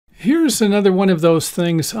Here's another one of those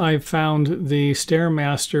things I found the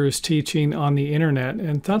Stairmasters teaching on the internet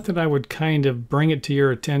and thought that I would kind of bring it to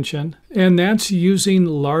your attention. And that's using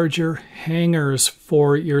larger hangers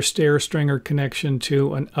for your stair stringer connection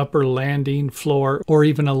to an upper landing, floor, or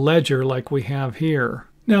even a ledger like we have here.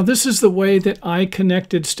 Now, this is the way that I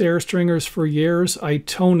connected stair stringers for years. I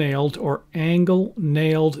toe-nailed or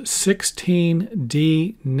angle-nailed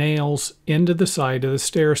 16D nails into the side of the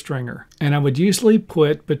stair stringer. And I would usually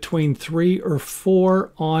put between 3 or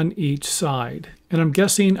 4 on each side. And I'm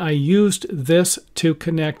guessing I used this to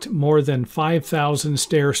connect more than 5,000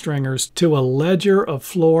 stair stringers to a ledger, a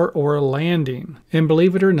floor, or a landing. And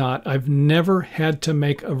believe it or not, I've never had to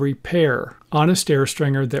make a repair on a stair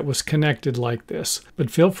stringer that was connected like this.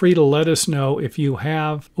 But feel free to let us know if you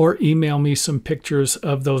have, or email me some pictures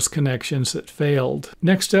of those connections that failed.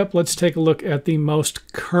 Next up, let's take a look at the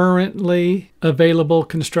most currently available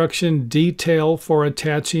construction detail for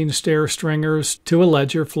attaching stair stringers to a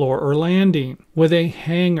ledger, floor, or landing with a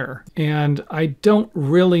hanger. And I don't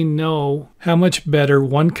really know how much better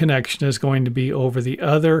one connection is going to be over the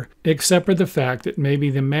other, except for the fact that maybe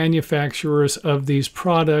the manufacturers of these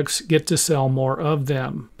products get to sell more of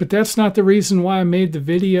them. But that's not the reason why I made the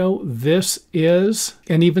video. This is,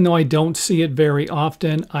 and even though I don't see it very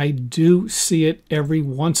often, I do see it every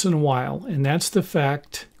once in a while, and that's the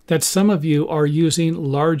fact that some of you are using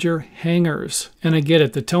larger hangers. And I get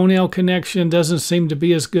it, the toenail connection doesn't seem to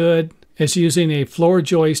be as good as using a floor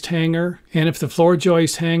joist hanger. And if the floor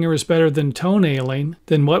joist hanger is better than toenailing,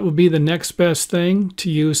 then what would be the next best thing?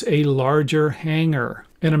 To use a larger hanger.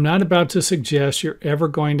 And I'm not about to suggest you're ever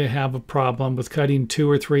going to have a problem with cutting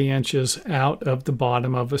 2 or 3 inches out of the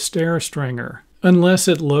bottom of a stair stringer, unless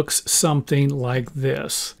it looks something like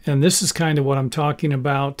this. And this is kind of what I'm talking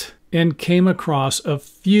about, and came across a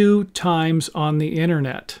few times on the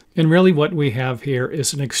internet. And really what we have here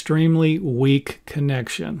is an extremely weak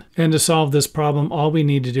connection. And to solve this problem, all we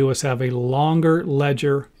need to do is have a longer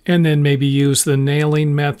ledger and then maybe use the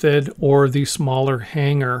nailing method or the smaller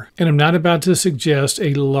hanger. And I'm not about to suggest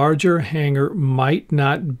a larger hanger might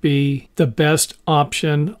not be the best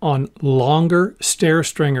option on longer stair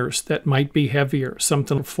stringers that might be heavier,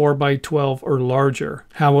 something 4x12 or larger.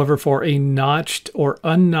 However, for a notched or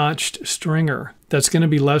unnotched stringer that's going to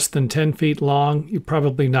be less than 10 feet long, you're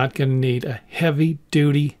probably not going to need a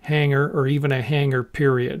heavy-duty hanger or even a hanger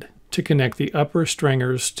period to connect the upper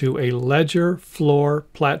stringers to a ledger, floor,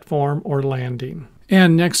 platform, or landing.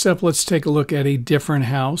 And next up, let's take a look at a different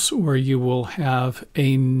house where you will have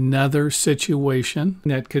another situation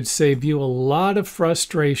that could save you a lot of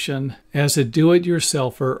frustration as a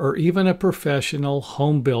do-it-yourselfer or even a professional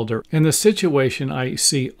home builder. And the situation I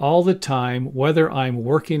see all the time, whether I'm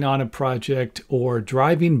working on a project or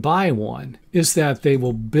driving by one, is that they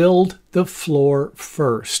will build the floor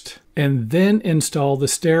first and then install the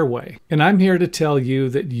stairway. And I'm here to tell you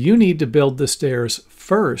that you need to build the stairs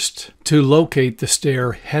first to locate the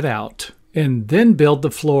stair headout, and then build the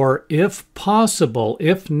floor if possible.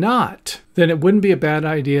 If not, then it wouldn't be a bad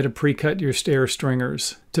idea to pre-cut your stair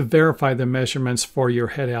stringers to verify the measurements for your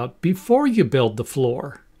headout before you build the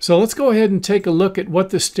floor. So let's go ahead and take a look at what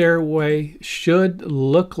the stairway should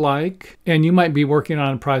look like. And you might be working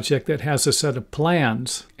on a project that has a set of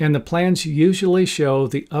plans. And the plans usually show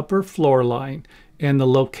the upper floor line and the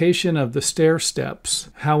location of the stair steps.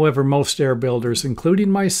 However, most stair builders, including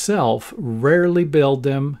myself, rarely build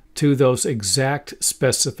them to those exact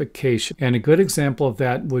specifications. And a good example of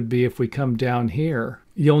that would be if we come down here.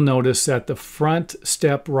 You'll notice that the front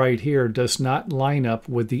step right here does not line up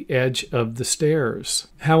with the edge of the stairs.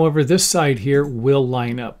 However, this side here will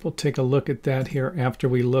line up. We'll take a look at that here after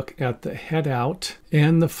we look at the headout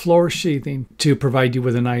and the floor sheathing to provide you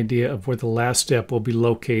with an idea of where the last step will be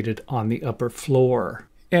located on the upper floor.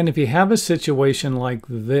 And if you have a situation like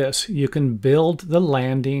this, you can build the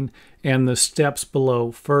landing and the steps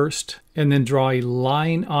below first, and then draw a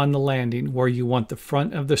line on the landing where you want the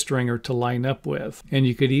front of the stringer to line up with. And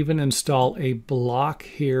you could even install a block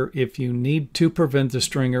here if you need to prevent the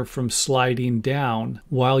stringer from sliding down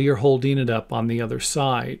while you're holding it up on the other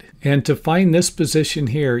side. And to find this position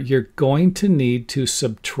here, you're going to need to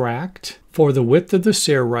subtract for the width of the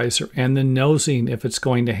stair riser and the nosing if it's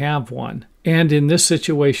going to have one. And in this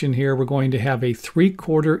situation here, we're going to have a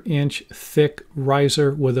 3/4 inch thick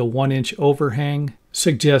riser with a 1 inch overhang,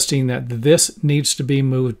 suggesting that this needs to be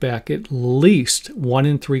moved back at least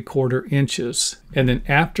 1 3/4 inches. And then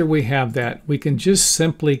after we have that, we can just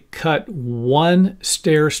simply cut one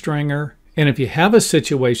stair stringer And if you have a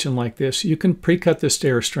situation like this, you can pre-cut the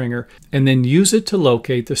stair stringer and then use it to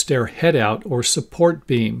locate the stair headout or support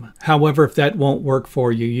beam. However, if that won't work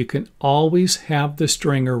for you, you can always have the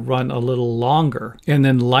stringer run a little longer and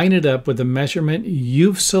then line it up with the measurement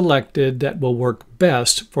you've selected that will work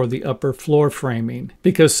best for the upper floor framing.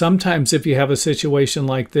 Because sometimes if you have a situation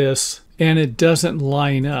like this and it doesn't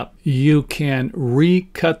line up, you can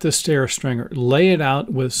recut the stair stringer, lay it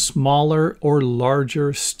out with smaller or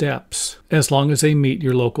larger steps, as long as they meet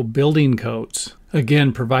your local building codes.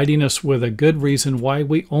 Again, providing us with a good reason why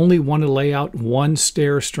we only want to lay out one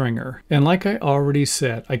stair stringer. And like I already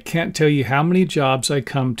said, I can't tell you how many jobs I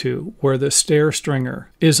come to where the stair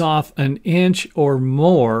stringer is off an inch or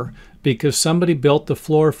more because somebody built the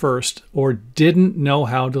floor first or didn't know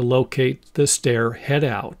how to locate the stair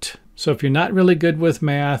headout. So if you're not really good with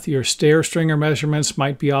math, your stair stringer measurements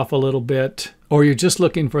might be off a little bit, or you're just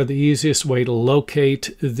looking for the easiest way to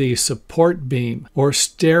locate the support beam or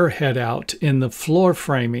stair headout in the floor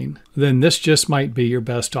framing, then this just might be your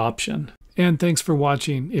best option. And thanks for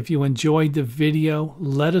watching. If you enjoyed the video,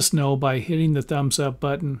 let us know by hitting the thumbs up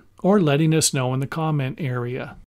button or letting us know in the comment area.